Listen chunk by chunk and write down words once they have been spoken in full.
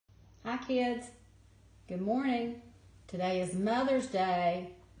Hi kids, good morning. Today is Mother's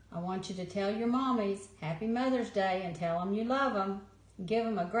Day. I want you to tell your mommies Happy Mother's Day and tell them you love them. Give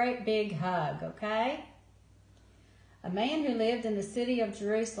them a great big hug, okay? A man who lived in the city of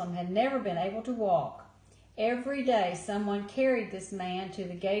Jerusalem had never been able to walk. Every day someone carried this man to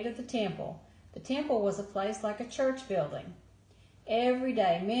the gate of the temple. The temple was a place like a church building. Every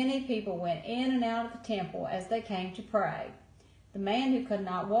day many people went in and out of the temple as they came to pray. The man who could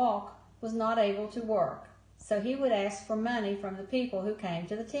not walk was not able to work, so he would ask for money from the people who came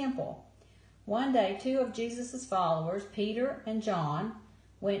to the temple. One day, two of Jesus' followers, Peter and John,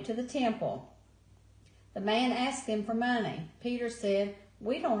 went to the temple. The man asked them for money. Peter said,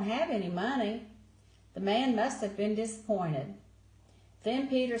 "We don't have any money." The man must have been disappointed. Then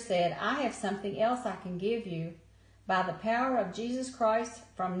Peter said, "I have something else I can give you. By the power of Jesus Christ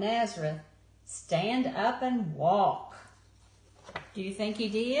from Nazareth, stand up and walk." Do you think he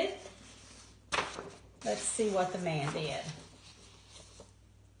did? Let's see what the man did.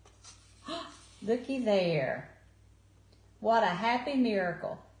 Looky there. What a happy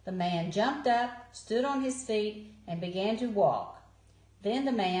miracle. The man jumped up, stood on his feet, and began to walk. Then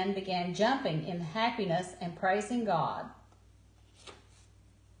the man began jumping in happiness and praising God.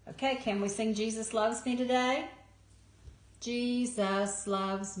 Okay, can we sing Jesus Loves Me today? Jesus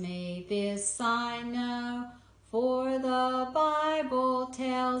loves me, this I know, for the Bible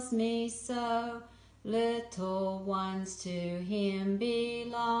tells me so. Little ones to him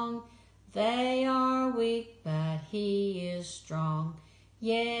belong. They are weak, but he is strong.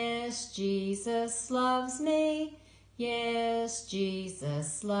 Yes, Jesus loves me. Yes,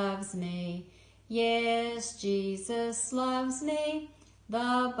 Jesus loves me. Yes, Jesus loves me.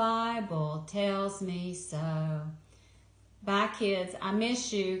 The Bible tells me so. Bye, kids. I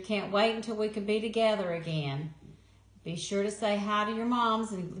miss you. Can't wait until we can be together again. Be sure to say hi to your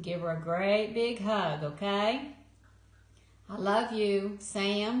moms and give her a great big hug, okay? I love you,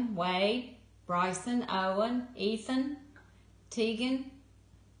 Sam, Wade, Bryson, Owen, Ethan, Tegan,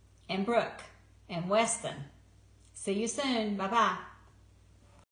 and Brooke, and Weston. See you soon. Bye-bye.